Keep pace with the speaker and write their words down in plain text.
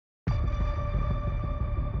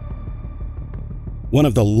One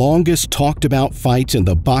of the longest talked about fights in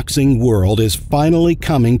the boxing world is finally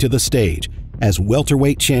coming to the stage as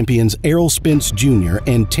welterweight champions Errol Spence Jr.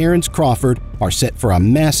 and Terence Crawford are set for a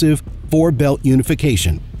massive 4-belt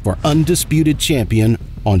unification for undisputed champion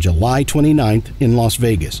on July 29th in Las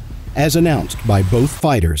Vegas, as announced by both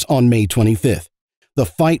fighters on May 25th. The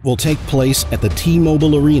fight will take place at the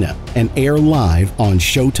T-Mobile Arena and air live on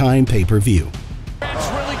Showtime pay-per-view.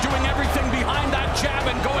 Really doing everything behind that jab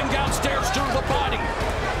and going downstairs through the body.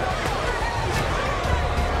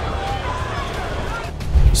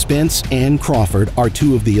 Spence and Crawford are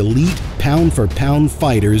two of the elite pound-for-pound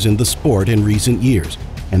fighters in the sport in recent years,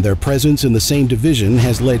 and their presence in the same division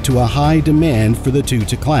has led to a high demand for the two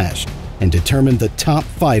to clash and determine the top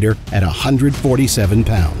fighter at 147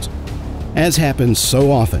 pounds. As happens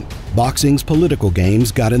so often, boxing's political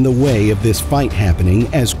games got in the way of this fight happening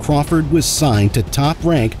as Crawford was signed to Top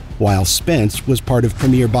Rank while Spence was part of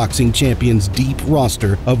Premier Boxing Champion's deep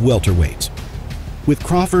roster of welterweights. With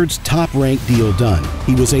Crawford's Top Rank deal done,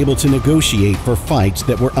 he was able to negotiate for fights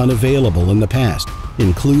that were unavailable in the past,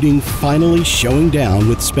 including finally showing down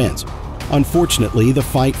with Spence. Unfortunately, the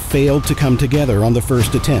fight failed to come together on the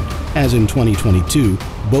first attempt, as in 2022,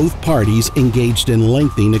 both parties engaged in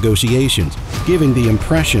lengthy negotiations, giving the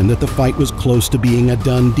impression that the fight was close to being a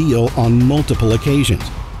done deal on multiple occasions.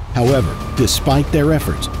 However, despite their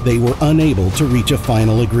efforts, they were unable to reach a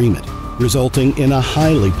final agreement, resulting in a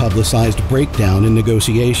highly publicized breakdown in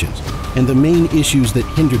negotiations. And the main issues that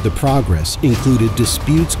hindered the progress included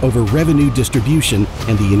disputes over revenue distribution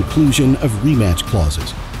and the inclusion of rematch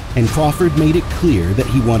clauses. And Crawford made it clear that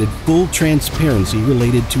he wanted full transparency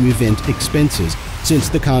related to event expenses, since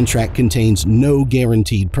the contract contains no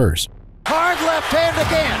guaranteed purse. Hard left hand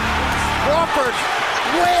again. Crawford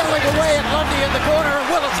wailing away at Lundy in the corner, and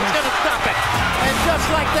Willis is going to stop it. And just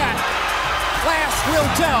like that, last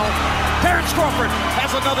will tell, Terence Crawford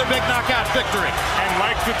has another big knockout victory. And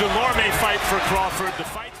like the Delorme fight for Crawford, the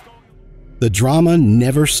fight's going... The drama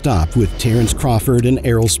never stopped with Terence Crawford and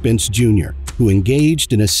Errol Spence Jr., who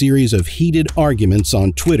engaged in a series of heated arguments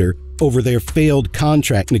on Twitter over their failed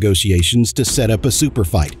contract negotiations to set up a super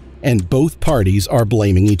fight, and both parties are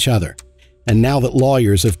blaming each other. And now that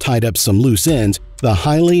lawyers have tied up some loose ends, the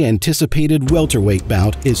highly anticipated welterweight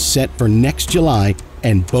bout is set for next July,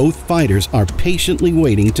 and both fighters are patiently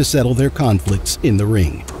waiting to settle their conflicts in the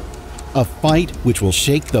ring. A fight which will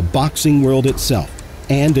shake the boxing world itself,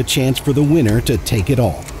 and a chance for the winner to take it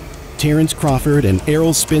all. Terence Crawford and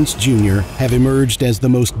Errol Spence Jr. have emerged as the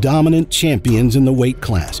most dominant champions in the weight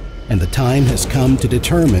class, and the time has come to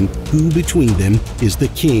determine who between them is the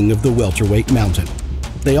king of the welterweight mountain.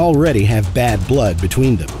 They already have bad blood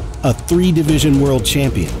between them, a 3-division world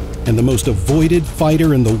champion and the most avoided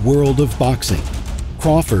fighter in the world of boxing.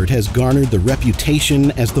 Crawford has garnered the reputation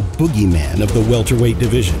as the boogeyman of the welterweight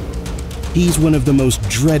division. He's one of the most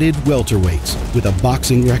dreaded welterweights, with a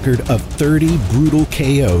boxing record of 30 brutal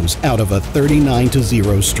KOs out of a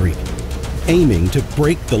 39-0 streak. Aiming to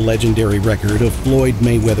break the legendary record of Floyd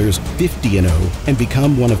Mayweather's 50-0 and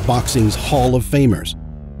become one of boxing's Hall of Famers,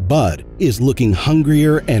 Bud is looking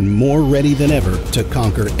hungrier and more ready than ever to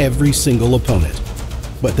conquer every single opponent.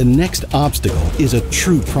 But the next obstacle is a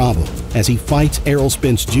true problem as he fights Errol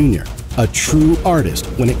Spence Jr., a true artist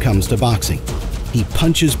when it comes to boxing. He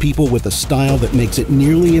punches people with a style that makes it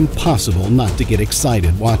nearly impossible not to get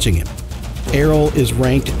excited watching him. Errol is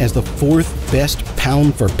ranked as the 4th best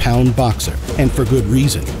pound-for-pound boxer, and for good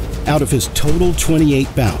reason. Out of his total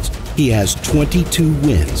 28 bouts, he has 22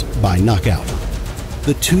 wins by knockout.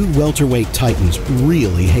 The two welterweight titans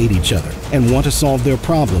really hate each other and want to solve their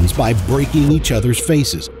problems by breaking each other's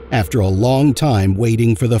faces after a long time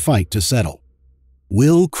waiting for the fight to settle.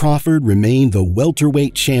 Will Crawford remain the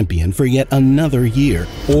welterweight champion for yet another year,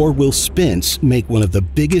 or will Spence make one of the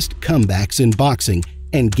biggest comebacks in boxing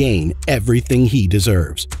and gain everything he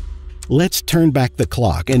deserves? Let's turn back the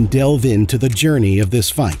clock and delve into the journey of this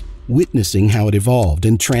fight, witnessing how it evolved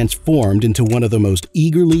and transformed into one of the most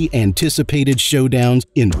eagerly anticipated showdowns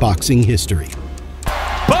in boxing history.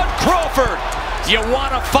 Bud Crawford, you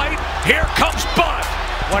want to fight? Here comes Bud.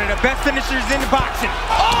 One of the best finishers in boxing.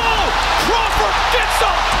 Oh! Crawford gets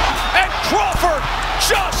up! And Crawford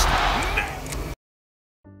just...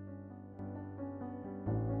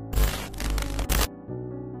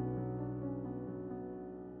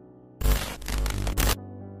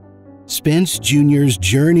 Spence Jr.'s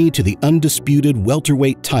journey to the undisputed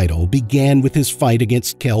welterweight title began with his fight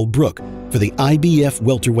against Kell Brook for the IBF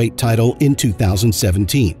welterweight title in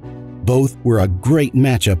 2017. Both were a great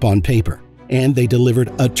matchup on paper, and they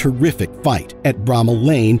delivered a terrific fight at Bramall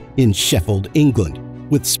Lane in Sheffield, England.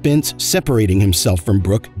 with Spence separating himself from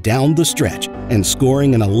Brook down the stretch and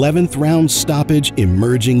scoring an 11th round stoppage,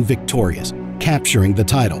 emerging victorious, capturing the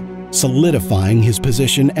title, solidifying his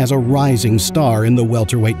position as a rising star in the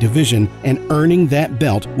welterweight division and earning that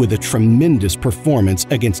belt with a tremendous performance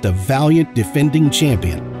against a valiant defending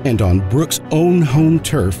champion and on Brook's own home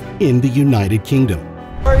turf in the United Kingdom.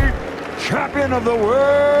 Champion of the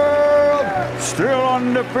world, still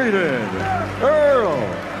undefeated, Errol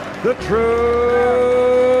the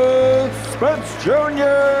Truth Spence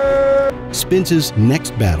Jr. Spence's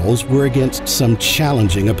next battles were against some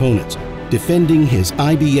challenging opponents, defending his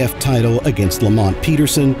IBF title against Lamont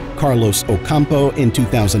Peterson, Carlos Ocampo in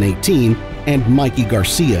 2018, and Mikey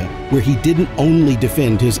Garcia, where he didn't only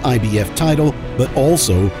defend his IBF title, but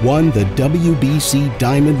also won the WBC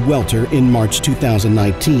Diamond Welter in March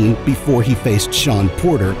 2019 before he faced Shawn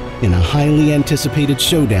Porter in a highly anticipated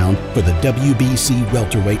showdown for the WBC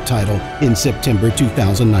welterweight title in September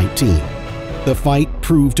 2019. The fight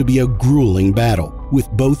proved to be a grueling battle, with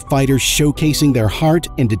both fighters showcasing their heart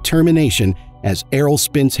and determination as Errol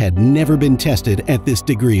Spence had never been tested at this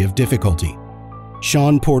degree of difficulty.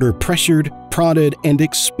 Shawn Porter pressured, prodded, and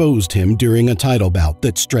exposed him during a title bout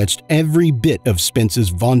that stretched every bit of Spence's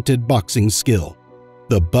vaunted boxing skill.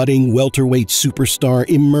 The budding welterweight superstar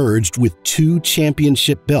emerged with 2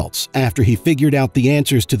 championship belts after he figured out the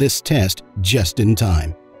answers to this test just in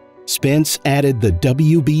time. Spence added the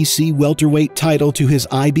WBC welterweight title to his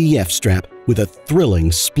IBF strap with a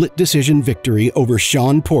thrilling split decision victory over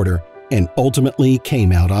Shawn Porter and ultimately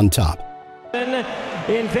came out on top.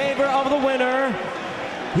 In favor of the winner,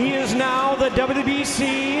 he is now the WBC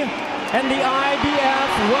and the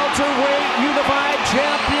IBF welterweight unified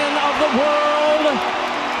champion of the world,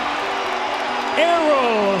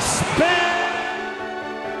 Errol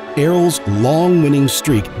Spence. Errol's long winning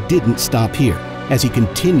streak didn't stop here, as he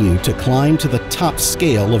continued to climb to the top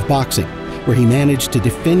scale of boxing, where he managed to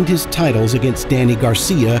defend his titles against Danny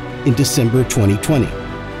Garcia in December 2020,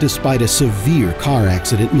 despite a severe car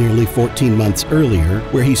accident nearly 14 months earlier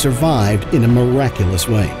where he survived in a miraculous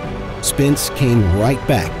way. Spence came right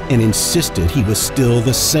back and insisted he was still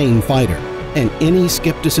the same fighter, and any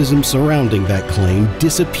skepticism surrounding that claim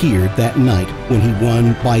disappeared that night when he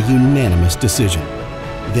won by unanimous decision.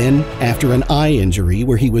 Then, after an eye injury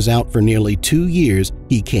where he was out for nearly 2 years,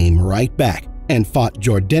 he came right back and fought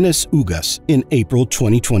Yordenis Ugas in April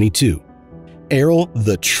 2022. Errol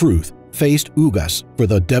the Truth faced Ugas for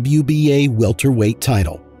the WBA welterweight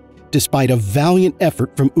title. Despite a valiant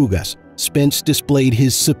effort from Ugas, Spence displayed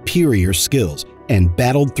his superior skills and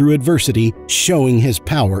battled through adversity, showing his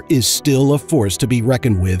power is still a force to be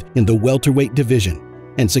reckoned with in the welterweight division,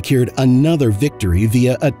 and secured another victory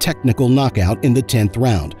via a technical knockout in the 10th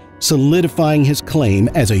round, solidifying his claim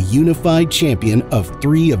as a unified champion of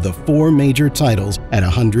 3 of the 4 major titles at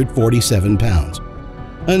 147 pounds.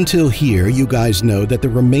 Until here, you guys know that the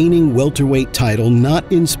remaining welterweight title not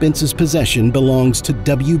in Spence's possession belongs to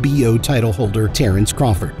WBO title holder Terence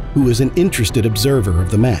Crawford, who is an interested observer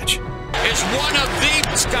of the match. It's one of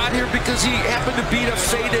the Scott here because he happened to beat a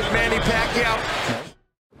faded Manny Pacquiao.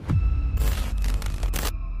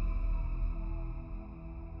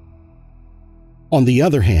 On the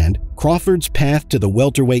other hand, Crawford's path to the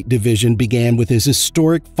welterweight division began with his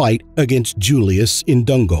historic fight against Julius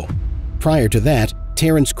Indungo. Prior to that,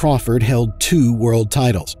 Terence Crawford held 2 world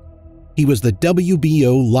titles. He was the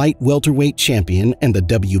WBO light welterweight champion and the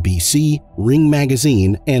WBC, Ring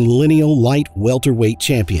Magazine, and lineal light welterweight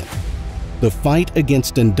champion. The fight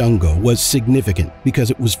against Indungo was significant because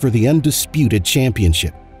it was for the undisputed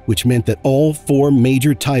championship, which meant that all 4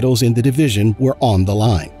 major titles in the division were on the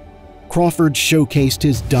line. Crawford showcased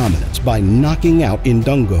his dominance by knocking out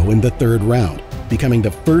Indungo in the 3rd round, becoming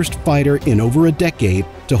the first fighter in over a decade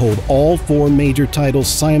to hold all 4 major titles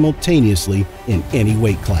simultaneously in any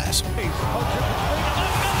weight class.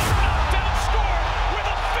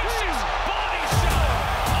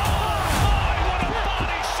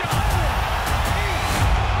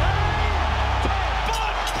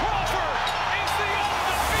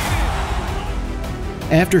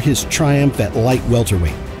 After his triumph at light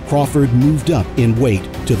welterweight, Crawford moved up in weight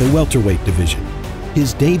to the welterweight division.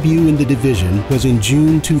 His debut in the division was in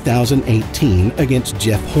June 2018 against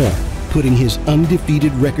Jeff Horn, putting his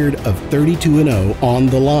undefeated record of 32-0 on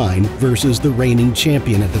the line versus the reigning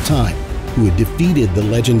champion at the time, who had defeated the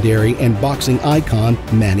legendary and boxing icon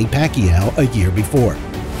Manny Pacquiao a year before.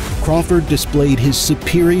 Crawford displayed his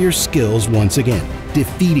superior skills once again,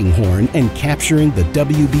 defeating Horn and capturing the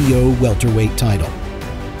WBO welterweight title.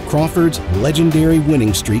 Crawford's legendary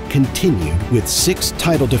winning streak continued with 6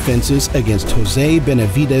 title defenses against Jose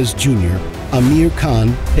Benavidez Jr., Amir Khan,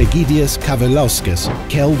 Egidius Kavaliauskas,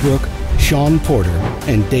 Kell Brook, Sean Porter,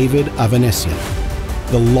 and David Avanesian.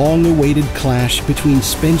 The long-awaited clash between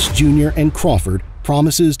Spence Jr. and Crawford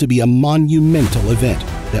promises to be a monumental event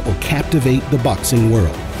that will captivate the boxing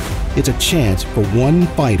world. It's a chance for one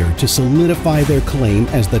fighter to solidify their claim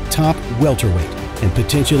as the top welterweight and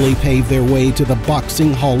potentially pave their way to the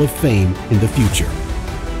Boxing Hall of Fame in the future.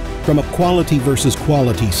 From a quality versus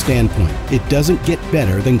quality standpoint, it doesn't get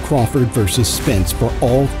better than Crawford versus Spence for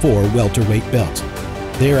all 4 welterweight belts.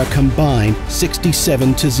 They're a combined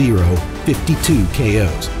 67-0, 52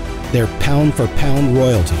 KOs. They're pound-for-pound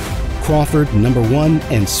royalty. Crawford #1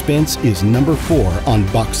 and Spence is #4 on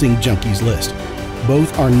Boxing Junkie's list.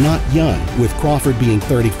 Both are not young, with Crawford being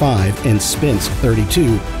 35 and Spence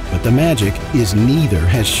 32, but the magic is neither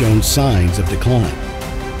has shown signs of decline.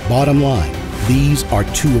 Bottom line, these are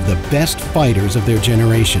 2 of the best fighters of their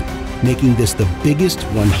generation, making this the biggest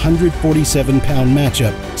 147-pound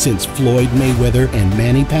matchup since Floyd Mayweather and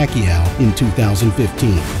Manny Pacquiao in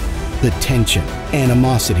 2015. The tension,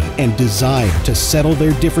 animosity, and desire to settle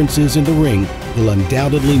their differences in the ring will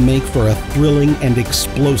undoubtedly make for a thrilling and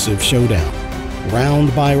explosive showdown.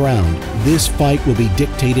 Round by round, this fight will be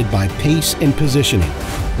dictated by pace and positioning,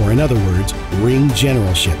 or in other words, ring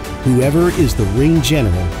generalship. Whoever is the ring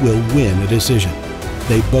general will win a decision.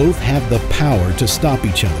 They both have the power to stop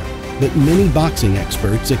each other, but many boxing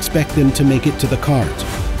experts expect them to make it to the cards.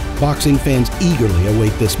 Boxing fans eagerly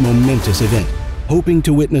await this momentous event, hoping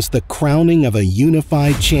to witness the crowning of a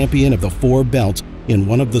unified champion of the 4 belts in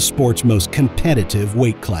one of the sport's most competitive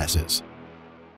weight classes.